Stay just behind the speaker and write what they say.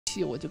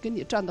气，我就跟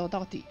你战斗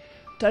到底。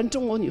咱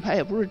中国女排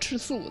也不是吃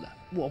素的，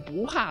我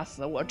不怕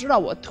死，我知道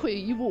我退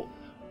一步，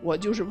我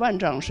就是万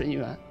丈深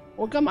渊，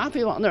我干嘛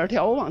非往那儿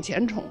跳？我往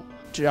前冲，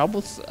只要不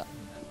死，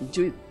你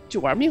就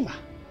玩命吧，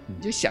你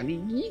就想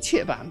尽一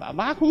切办法，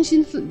挖空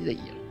心思，你得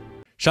赢。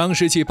上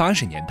世纪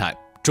80年代，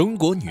中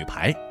国女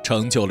排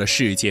成就了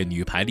世界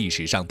女排历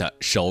史上的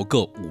首个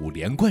5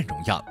连冠荣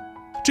耀，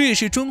这也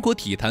是中国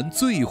体坛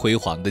最辉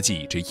煌的记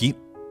忆之一。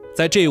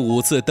在这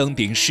5次登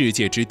顶世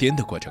界之巅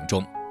的过程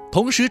中，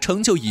同时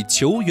成就以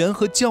球员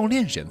和教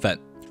练身份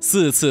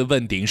4次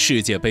问鼎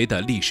世界杯的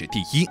历史第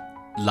一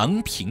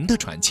郎平的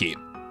传奇。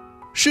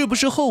是不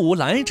是后无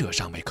来者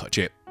尚未可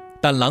知，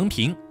但郎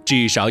平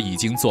至少已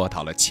经做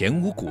到了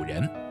前无古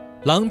人。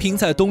郎平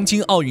在东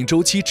京奥运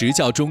周期执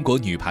教中国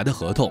女排的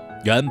合同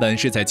原本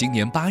是在今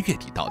年8月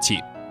底到期，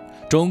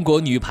中国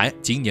女排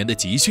今年的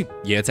集训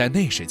也在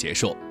那时结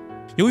束。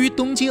由于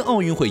东京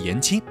奥运会延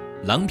期，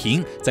郎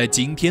平在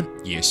今天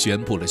也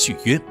宣布了续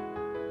约。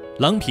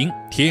郎平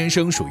天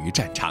生属于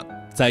战场，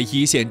在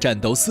一线战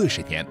斗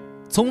40年，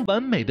从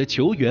完美的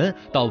球员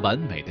到完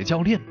美的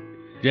教练，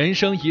人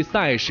生以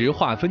赛时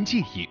划分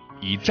记忆，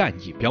以战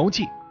役标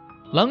记。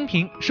郎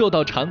平受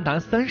到长达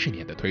30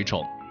年的推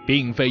崇，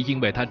并非因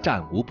为他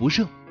战无不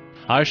胜，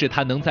而是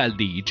他能在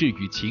理智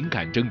与情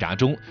感挣扎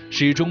中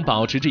始终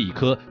保持着一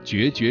颗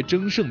决绝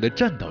争胜的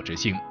战斗之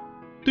心。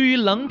对于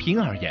郎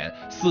平而言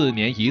，4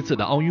年1次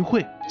的奥运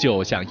会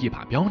就像一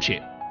把标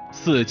尺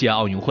，4届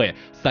奥运会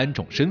3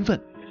种身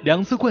份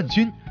，2次冠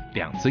军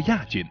，2次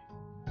亚军。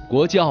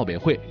国际奥委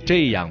会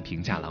这样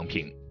评价郎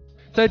平：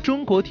在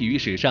中国体育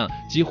史上，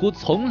几乎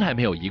从来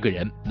没有一个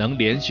人能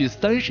连续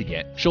30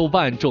年受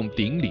万众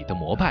顶礼的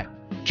膜拜，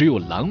只有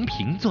郎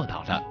平做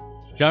到了。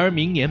然而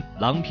明年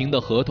郎平的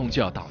合同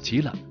就要到期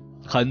了，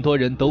很多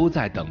人都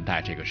在等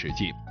待这个时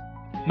机。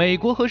美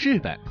国和日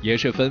本也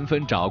是纷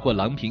纷找过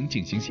郎平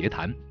进行协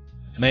谈，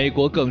美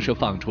国更是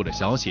放出了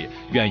消息，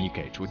愿意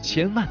给出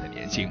1000万的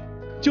年薪，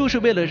就是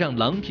为了让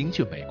郎平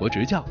去美国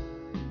执教。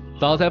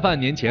早在半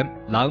年前，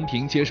郎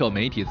平接受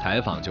媒体采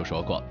访就说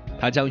过，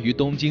他将于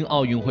东京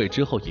奥运会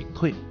之后隐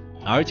退，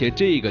而且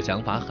这个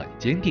想法很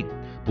坚定，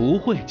不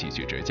会继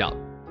续执教，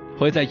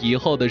会在以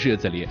后的日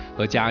子里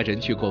和家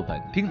人去过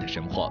稳定的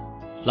生活。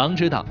郎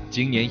指导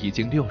今年已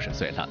经60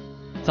岁了，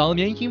早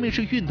年因为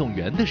是运动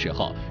员的时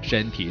候，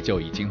身体就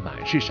已经满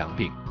是伤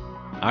病，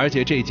而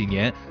且这几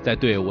年在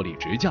队伍里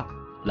执教，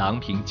郎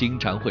平经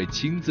常会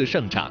亲自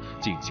上场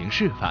进行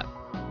示范。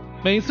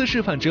每次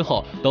示范之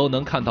后，都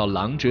能看到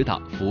郎指导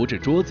扶着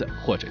桌子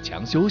或者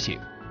墙休息。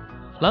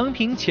郎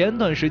平前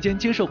段时间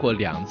接受过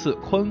2次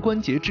髋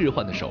关节置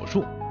换的手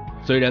术，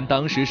虽然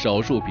当时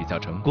手术比较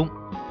成功，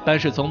但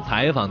是从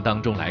采访当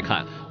中来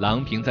看，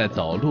郎平在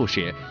走路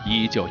时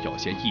依旧有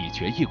些一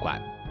瘸一拐，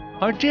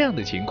而这样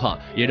的情况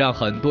也让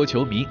很多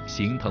球迷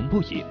心疼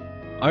不已。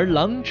而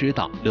郎指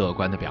导乐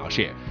观地表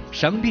示，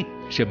伤病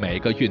是每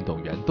个运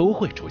动员都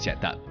会出现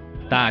的，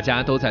大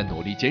家都在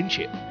努力坚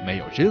持，没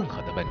有任何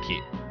的问题。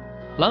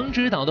郎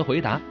指导的回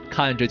答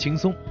看着轻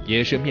松，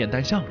也是面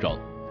带笑容，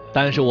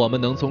但是我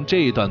们能从这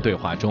一段对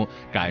话中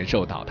感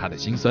受到他的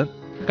心酸，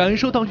感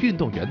受到运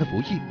动员的不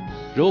易。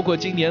如果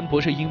今年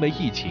不是因为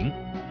疫情，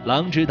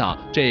郎指导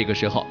这个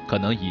时候可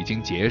能已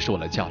经结束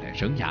了教练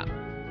生涯。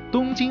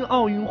东京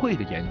奥运会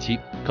的延期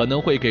可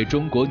能会给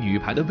中国女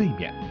排的卫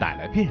冕带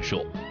来变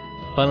数。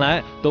本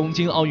来东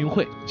京奥运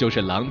会就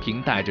是郎平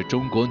带着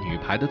中国女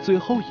排的最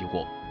后一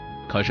舞，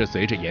可是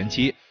随着延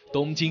期，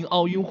东京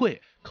奥运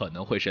会可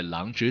能会是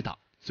郎指导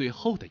最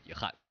后的遗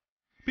憾。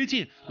毕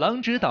竟郎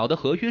指导的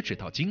合约只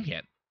到今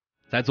年。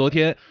在昨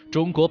天，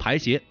中国排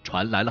协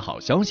传来了好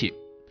消息，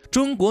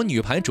中国女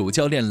排主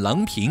教练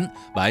郎平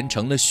完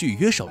成了续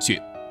约手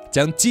续，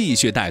将继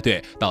续带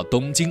队到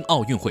东京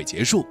奥运会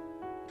结束。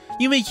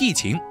因为疫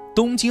情，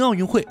东京奥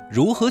运会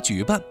如何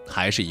举办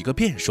还是一个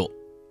变数。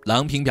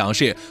郎平表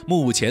示，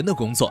目前的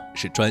工作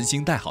是专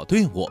心带好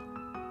队伍，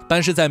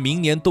但是在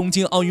明年东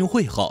京奥运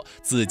会后，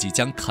自己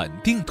将肯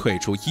定退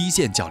出一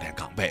线教练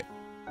岗位。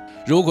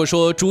如果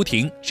说朱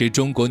婷是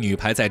中国女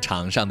排在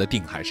场上的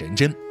定海神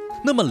针，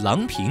那么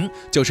郎平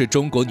就是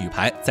中国女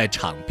排在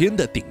场边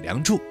的顶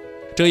梁柱。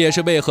这也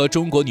是为何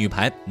中国女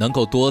排能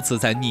够多次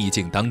在逆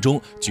境当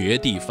中绝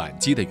地反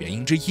击的原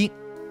因之一。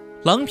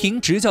郎平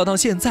执教到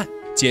现在，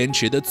坚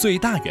持的最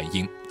大原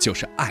因就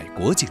是爱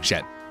国精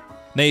神。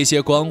那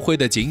些光辉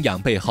的景仰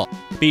背后，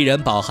必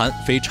然饱含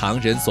非常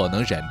人所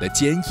能忍的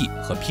坚毅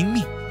和拼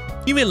命。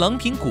因为郎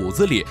平骨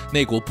子里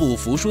那股不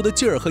服输的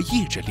劲儿和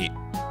意志力，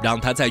让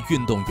他在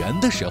运动员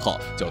的时候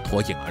就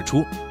脱颖而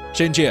出，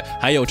甚至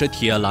还有着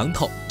铁榔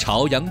头、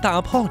朝阳大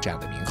炮这样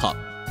的名号。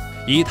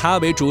以他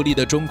为主力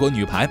的中国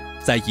女排，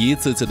在一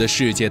次次的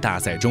世界大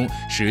赛中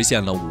实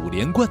现了5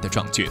连冠的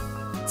壮举，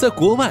在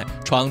国外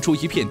闯出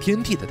一片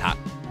天地的他，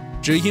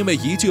只因为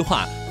一句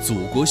话“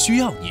祖国需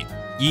要你”，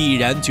毅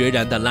然决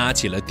然地拉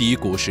起了低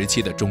谷时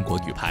期的中国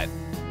女排，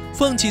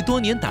放弃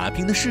多年打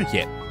拼的事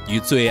业，与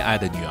最爱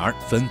的女儿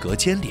分隔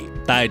千里，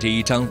带着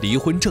一张离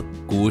婚证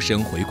孤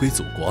身回归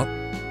祖国。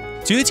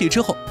崛起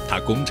之后，他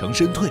功成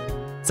身退，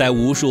在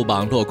无数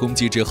网络攻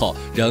击之后，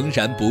仍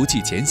然不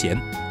计前嫌，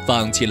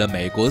放弃了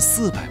美国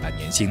400万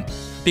年薪，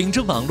顶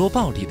着网络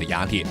暴力的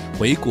压力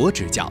回国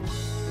执教，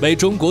为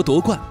中国夺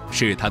冠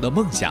是他的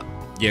梦想，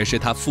也是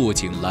他父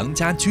亲郎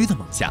家驹的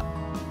梦想。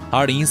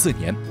2014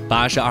年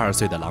，82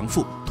岁的郎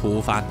父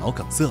突发脑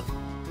梗塞，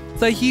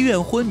在医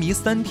院昏迷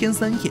3天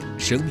3夜，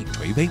生命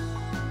垂危。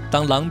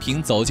当郎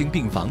平走进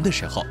病房的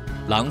时候，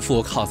郎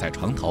父靠在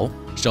床头，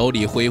手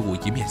里挥舞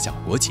一面小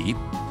国旗，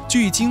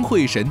聚精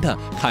会神地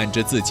看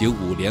着自己5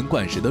连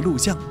冠时的录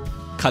像。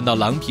看到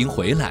郎平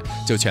回来，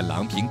就劝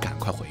郎平赶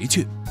快回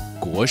去，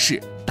国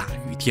事大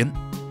于天，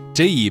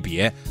这一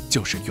别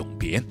就是永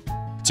别。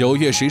9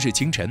月10日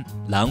清晨，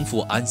郎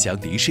父安详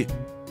离世，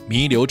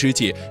弥留之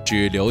际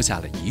只留下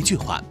了一句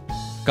话，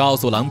告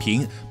诉郎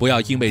平不要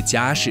因为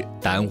家事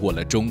耽误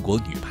了中国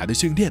女排的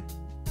训练。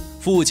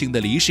父亲的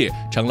离世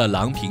成了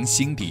郎平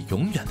心底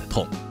永远的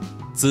痛。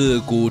自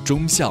古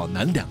忠孝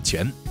难两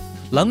全，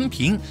郎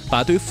平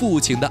把对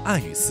父亲的爱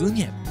与思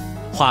念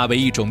化为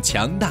一种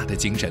强大的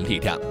精神力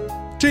量。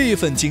这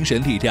份精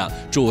神力量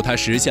助他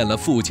实现了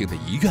父亲的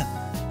遗愿，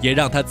也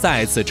让他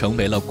再次成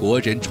为了国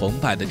人崇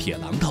拜的铁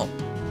榔头。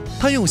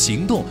他用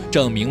行动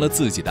证明了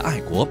自己的爱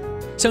国，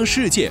向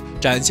世界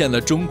展现了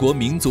中国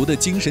民族的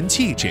精神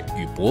气质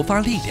与勃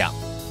发力量。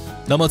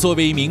那么作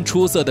为一名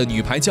出色的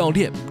女排教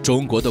练，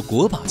中国的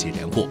国宝级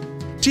人物，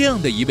这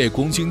样的一位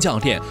功勋教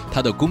练，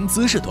他的工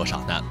资是多少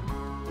呢？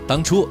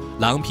当初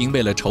郎平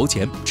为了筹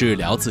钱治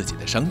疗自己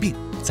的伤病，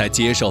才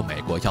接受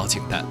美国邀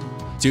请的。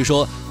据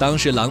说当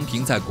时郎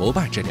平在国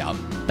外治疗，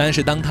但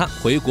是当他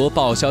回国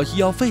报销医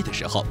药费的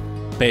时候，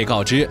被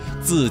告知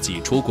自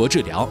己出国治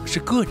疗是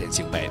个人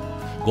行为，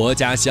国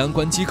家相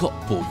关机构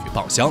不予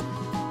报销。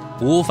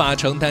无法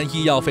承担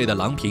医药费的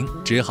郎平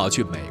只好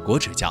去美国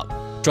执教，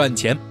赚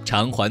钱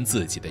偿还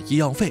自己的医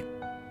药费。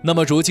那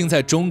么如今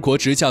在中国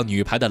执教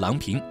女排的郎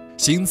平，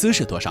薪资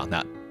是多少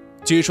呢？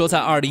据说在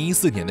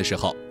2014年的时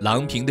候，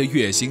郎平的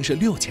月薪是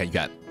6000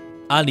元。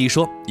按理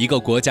说，一个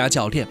国家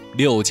教练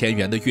6000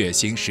元的月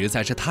薪实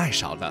在是太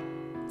少了。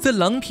在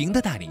郎平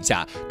的带领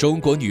下，中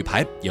国女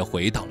排也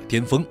回到了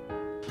巅峰。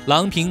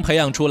郎平培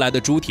养出来的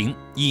朱婷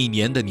1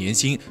年的年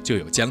薪就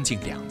有将近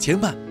2000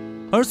万，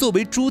而作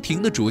为朱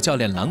婷的主教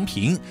练郎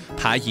平，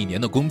他1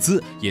年的工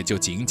资也就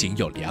仅仅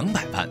有200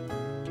万。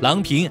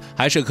郎平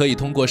还是可以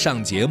通过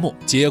上节目、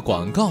接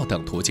广告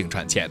等途径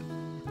赚钱，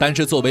但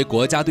是作为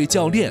国家队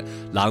教练，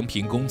郎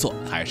平工作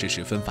还是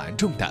十分繁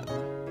重的，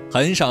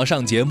很少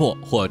上节目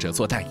或者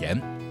做代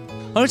言。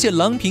而且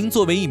郎平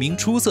作为一名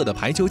出色的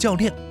排球教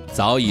练，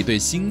早已对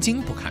薪金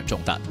不看重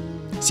的。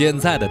现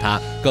在的他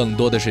更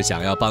多的是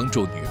想要帮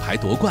助女排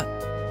夺冠，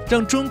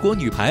让中国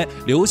女排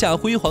留下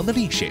辉煌的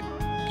历史。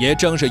也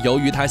正是由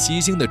于他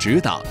悉心的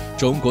指导，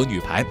中国女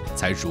排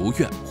才如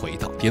愿回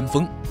到巅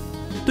峰。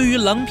对于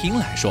郎平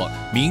来说，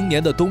明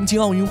年的东京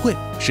奥运会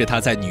是他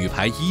在女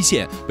排一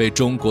线为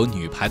中国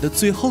女排的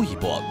最后一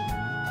搏。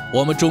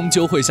我们终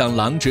究会向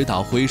郎指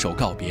导挥手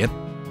告别，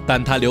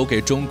但他留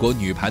给中国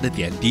女排的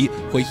点滴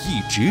会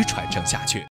一直传承下去。